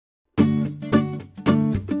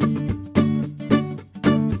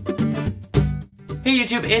Hey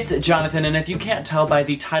YouTube, it's Jonathan, and if you can't tell by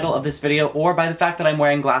the title of this video or by the fact that I'm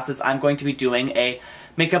wearing glasses, I'm going to be doing a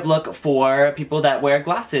makeup look for people that wear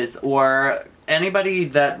glasses or anybody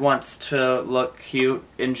that wants to look cute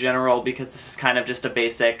in general, because this is kind of just a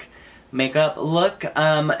basic makeup look,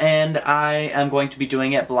 and I am going to be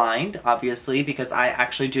doing it blind, obviously, because I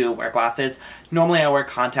actually do wear glasses. Normally I wear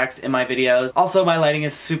contacts in my videos. Also, my lighting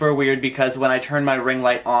is super weird because when I turned my ring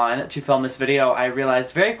light on to film this video, I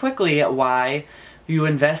realized very quickly why you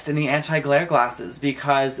invest in the anti-glare glasses,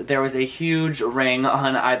 because there was a huge ring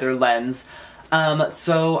on either lens.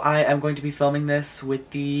 So I am going to be filming this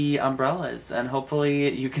with the umbrellas, and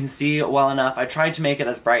hopefully you can see well enough. I tried to make it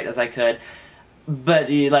as bright as I could, but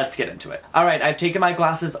let's get into it. Alright, I've taken my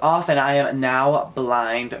glasses off and I am now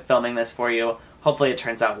blind filming this for you. Hopefully it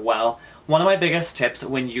turns out well. One of my biggest tips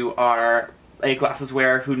when you are a glasses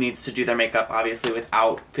wearer who needs to do their makeup, obviously,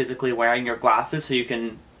 without physically wearing your glasses so you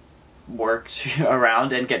can work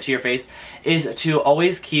around and get to your face, is to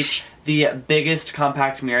always keep the biggest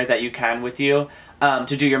compact mirror that you can with you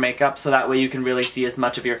to do your makeup, so that way you can really see as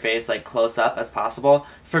much of your face, like, close up as possible.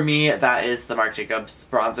 For me, that is the Marc Jacobs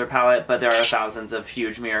bronzer palette, but there are thousands of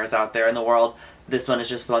huge mirrors out there in the world. This one is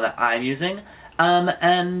just the one that I'm using.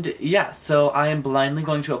 And yeah, so I am blindly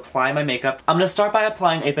going to apply my makeup. I'm going to start by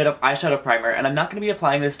applying a bit of eyeshadow primer, and I'm not going to be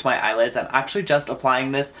applying this to my eyelids. I'm actually just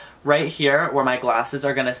applying this right here where my glasses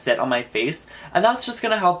are going to sit on my face, and that's just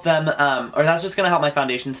going to help them, or that's just going to help my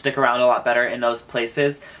foundation stick around a lot better in those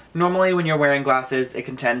places. Normally when you're wearing glasses, it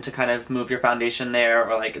can tend to kind of move your foundation there,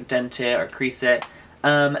 or like dent it or crease it,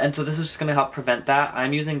 and so this is just going to help prevent that.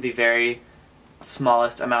 I'm using the very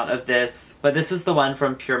smallest amount of this, but this is the one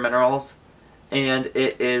from Pure Minerals, and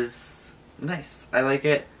it is nice. I like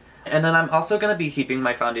it. And then I'm also going to be keeping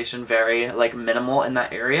my foundation very, like, minimal in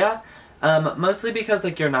that area. Mostly because,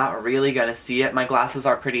 like, you're not really going to see it. My glasses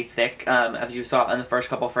are pretty thick. As you saw in the first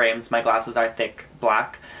couple frames, my glasses are thick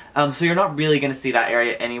black. So you're not really going to see that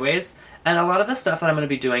area anyways. And a lot of the stuff that I'm going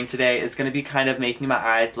to be doing today is going to be kind of making my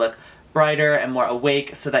eyes look brighter and more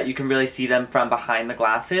awake so that you can really see them from behind the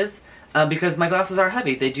glasses. Because my glasses are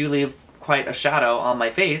heavy. They do leave quite a shadow on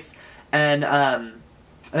my face. And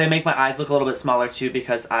they make my eyes look a little bit smaller too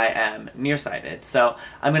because I am nearsighted. So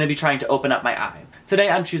I'm going to be trying to open up my eye. Today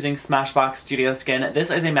I'm choosing Smashbox Studio Skin.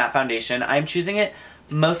 This is a matte foundation. I'm choosing it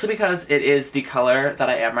mostly because it is the color that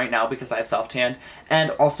I am right now because I have self-tanned,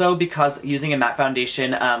 and also because using a matte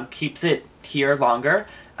foundation keeps it here longer.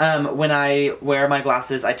 When I wear my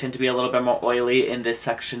glasses, I tend to be a little bit more oily in this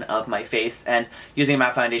section of my face, and using a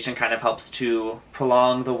matte foundation kind of helps to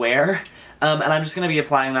prolong the wear. And I'm just going to be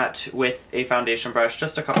applying that with a foundation brush,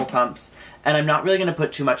 just a couple pumps. And I'm not really going to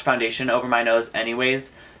put too much foundation over my nose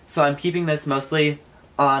anyways, so I'm keeping this mostly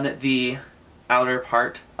on the outer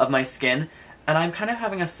part of my skin. And I'm kind of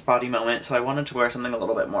having a spotty moment, so I wanted to wear something a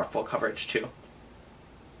little bit more full coverage too.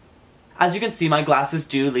 As you can see, my glasses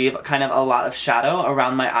do leave kind of a lot of shadow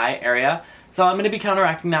around my eye area, so I'm going to be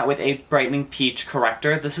counteracting that with a brightening peach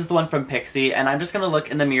corrector. This is the one from Pixi, and I'm just going to look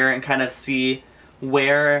in the mirror and kind of see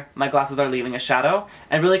where my glasses are leaving a shadow,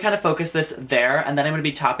 and really kind of focus this there, and then I'm going to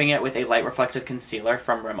be topping it with a light reflective concealer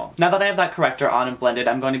from Rimmel. Now that I have that corrector on and blended,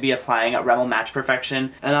 I'm going to be applying Rimmel Match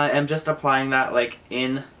Perfection, and I am just applying that like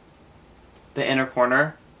in the inner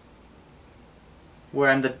corner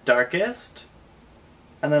where I'm the darkest,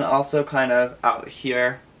 and then also kind of out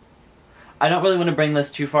here. I don't really want to bring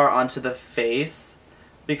this too far onto the face,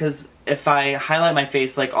 because if I highlight my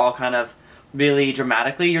face like all kind of really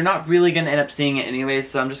dramatically, you're not really going to end up seeing it anyways,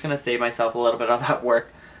 so I'm just going to save myself a little bit of that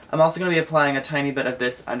work. I'm also going to be applying a tiny bit of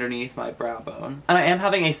this underneath my brow bone. And I am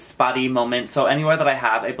having a spotty moment, so anywhere that I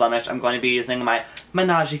have a blemish, I'm going to be using my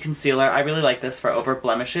Menage concealer. I really like this for over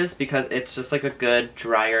blemishes because it's just like a good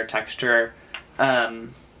drier texture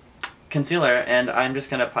concealer, and I'm just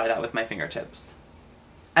going to apply that with my fingertips.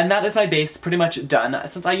 And that is my base pretty much done.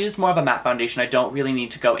 Since I used more of a matte foundation, I don't really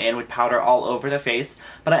need to go in with powder all over the face,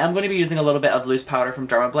 but I am going to be using a little bit of loose powder from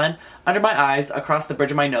Dermablend under my eyes, across the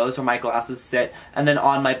bridge of my nose where my glasses sit, and then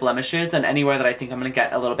on my blemishes and anywhere that I think I'm going to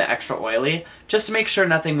get a little bit extra oily, just to make sure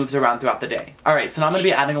nothing moves around throughout the day. Alright, so now I'm going to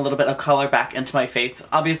be adding a little bit of color back into my face.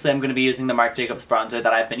 Obviously I'm going to be using the Marc Jacobs bronzer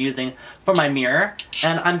that I've been using for my mirror,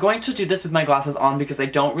 and I'm going to do this with my glasses on because I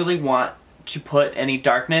don't really want to put any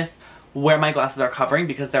darkness where my glasses are covering,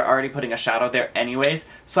 because they're already putting a shadow there anyways.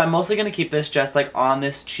 So I'm mostly going to keep this just like on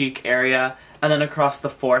this cheek area and then across the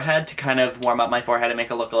forehead to kind of warm up my forehead and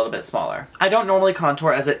make it look a little bit smaller. I don't normally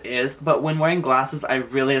contour as it is, but when wearing glasses I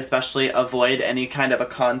really especially avoid any kind of a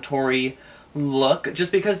contoury look,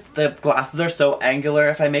 just because the glasses are so angular.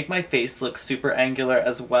 If I make my face look super angular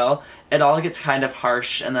as well, it all gets kind of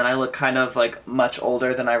harsh, and then I look kind of like much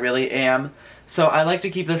older than I really am. So I like to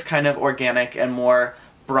keep this kind of organic and more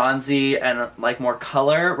bronzy and like more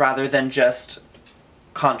color rather than just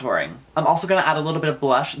contouring. I'm also going to add a little bit of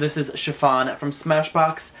blush. This is Chiffon from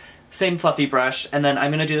Smashbox, same fluffy brush, and then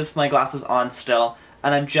I'm going to do this with my glasses on still,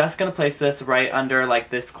 and I'm just going to place this right under like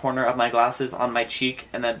this corner of my glasses on my cheek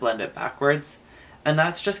and then blend it backwards. And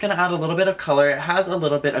that's just going to add a little bit of color. It has a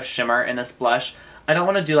little bit of shimmer in this blush. I don't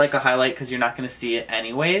want to do like a highlight because you're not going to see it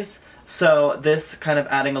anyways. So this kind of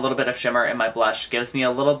adding a little bit of shimmer in my blush gives me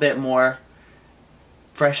a little bit more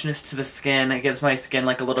freshness to the skin. It gives my skin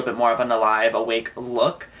like a little bit more of an alive, awake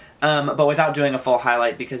look, but without doing a full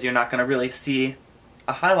highlight because you're not going to really see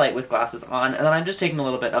a highlight with glasses on. And then I'm just taking a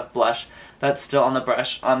little bit of blush that's still on the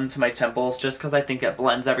brush onto my temples just because I think it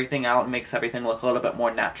blends everything out and makes everything look a little bit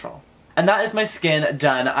more natural. And that is my skin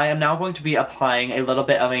done. I am now going to be applying a little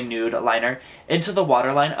bit of a nude liner into the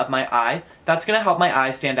waterline of my eye. That's going to help my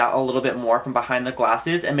eyes stand out a little bit more from behind the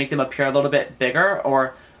glasses and make them appear a little bit bigger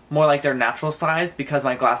or more like their natural size because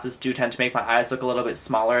my glasses do tend to make my eyes look a little bit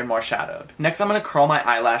smaller and more shadowed. Next, I'm going to curl my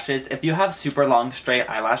eyelashes. If you have super long straight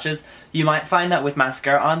eyelashes, you might find that with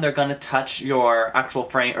mascara on, they're going to touch your actual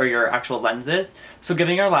frame or your actual lenses. So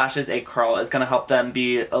giving your lashes a curl is going to help them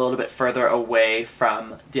be a little bit further away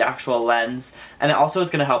from the actual lens. And it also is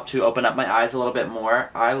going to help to open up my eyes a little bit more.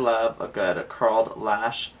 I love a good curled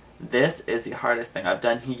lash. This is the hardest thing I've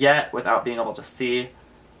done yet without being able to see.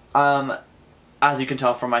 As you can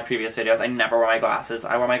tell from my previous videos, I never wear my glasses.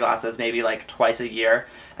 I wear my glasses maybe like twice a year,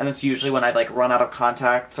 and that's usually when I've like run out of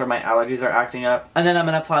contacts or my allergies are acting up. And then I'm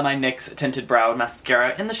going to apply my NYX Tinted Brow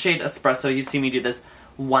Mascara in the shade Espresso. You've seen me do this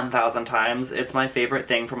 1,000 times. It's my favorite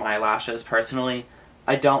thing for my eyelashes, personally.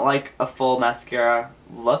 I don't like a full mascara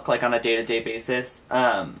look like on a day-to-day basis.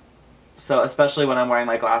 So especially when I'm wearing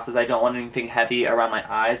my glasses, I don't want anything heavy around my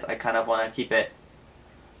eyes. I kind of want to keep it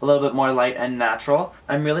a little bit more light and natural.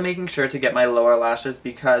 I'm really making sure to get my lower lashes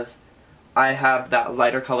because I have that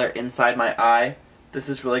lighter color inside my eye. This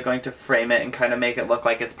is really going to frame it and kind of make it look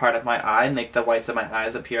like it's part of my eye, make the whites of my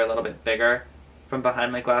eyes appear a little bit bigger from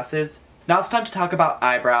behind my glasses. Now it's time to talk about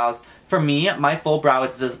eyebrows. For me, my full brow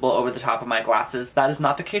is visible over the top of my glasses. That is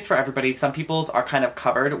not the case for everybody. Some people's are kind of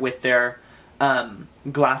covered with their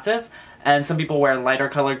glasses, and some people wear lighter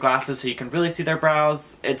colored glasses so you can really see their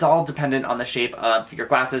brows. It's all dependent on the shape of your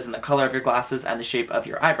glasses and the color of your glasses and the shape of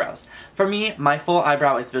your eyebrows. For me, my full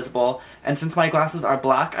eyebrow is visible, and since my glasses are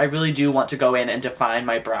black, I really do want to go in and define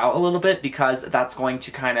my brow a little bit because that's going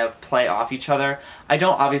to kind of play off each other. I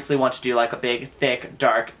don't obviously want to do like a big, thick,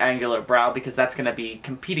 dark, angular brow because that's going to be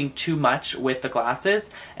competing too much with the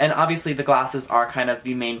glasses, and obviously the glasses are kind of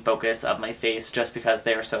the main focus of my face just because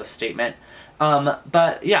they are so statement.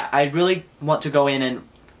 But yeah, I really want to go in and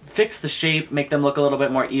fix the shape, make them look a little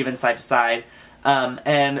bit more even side to side,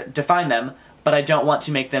 and define them, but I don't want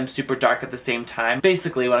to make them super dark at the same time.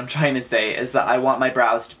 Basically what I'm trying to say is that I want my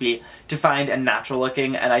brows to be defined and natural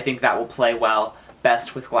looking, and I think that will play well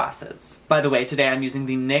best with glasses. By the way, today I'm using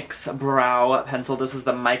the NYX Brow Pencil. This is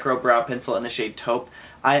the Micro Brow Pencil in the shade Taupe.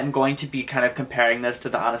 I am going to be kind of comparing this to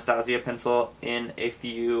the Anastasia pencil in a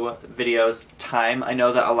few videos' time. I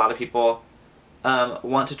know that a lot of people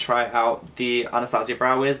want to try out the Anastasia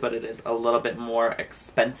Brow Wiz, but it is a little bit more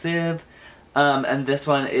expensive. And this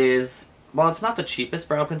one is, well, it's not the cheapest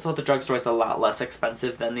brow pencil at the drugstore. It's a lot less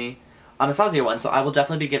expensive than the Anastasia one, so I will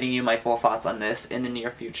definitely be giving you my full thoughts on this in the near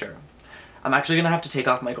future. I'm actually going to have to take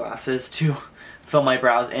off my glasses to fill my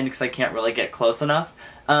brows in because I can't really get close enough.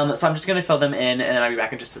 So I'm just going to fill them in, and then I'll be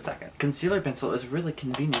back in just a second. Concealer pencil is really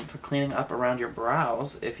convenient for cleaning up around your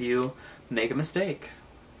brows if you make a mistake.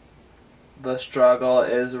 The struggle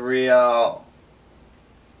is real.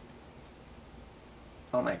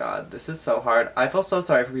 Oh my god, this is so hard. I feel so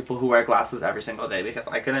sorry for people who wear glasses every single day because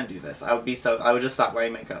I couldn't do this. I would just stop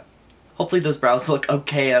wearing makeup. Hopefully those brows look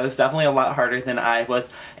okay. That was definitely a lot harder than I was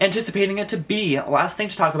anticipating it to be. Last thing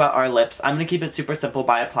to talk about are lips. I'm going to keep it super simple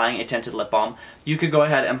by applying a tinted lip balm. You could go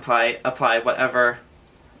ahead and apply whatever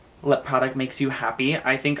lip product makes you happy.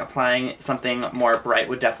 I think applying something more bright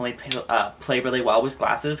would definitely play really well with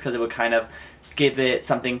glasses because it would kind of give it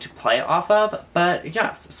something to play off of. But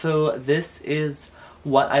yes, so this is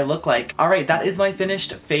what I look like. Alright, that is my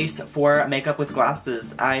finished face for makeup with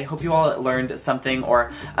glasses. I hope you all learned something,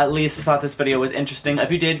 or at least thought this video was interesting.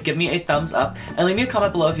 If you did, give me a thumbs up, and leave me a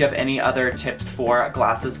comment below if you have any other tips for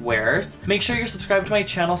glasses wearers. Make sure you're subscribed to my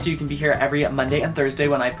channel so you can be here every Monday and Thursday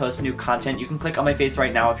when I post new content. You can click on my face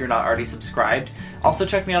right now if you're not already subscribed. Also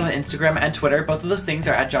check me out on Instagram and Twitter. Both of those things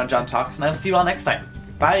are at JonJonTalks, and I will see you all next time.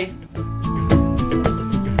 Bye!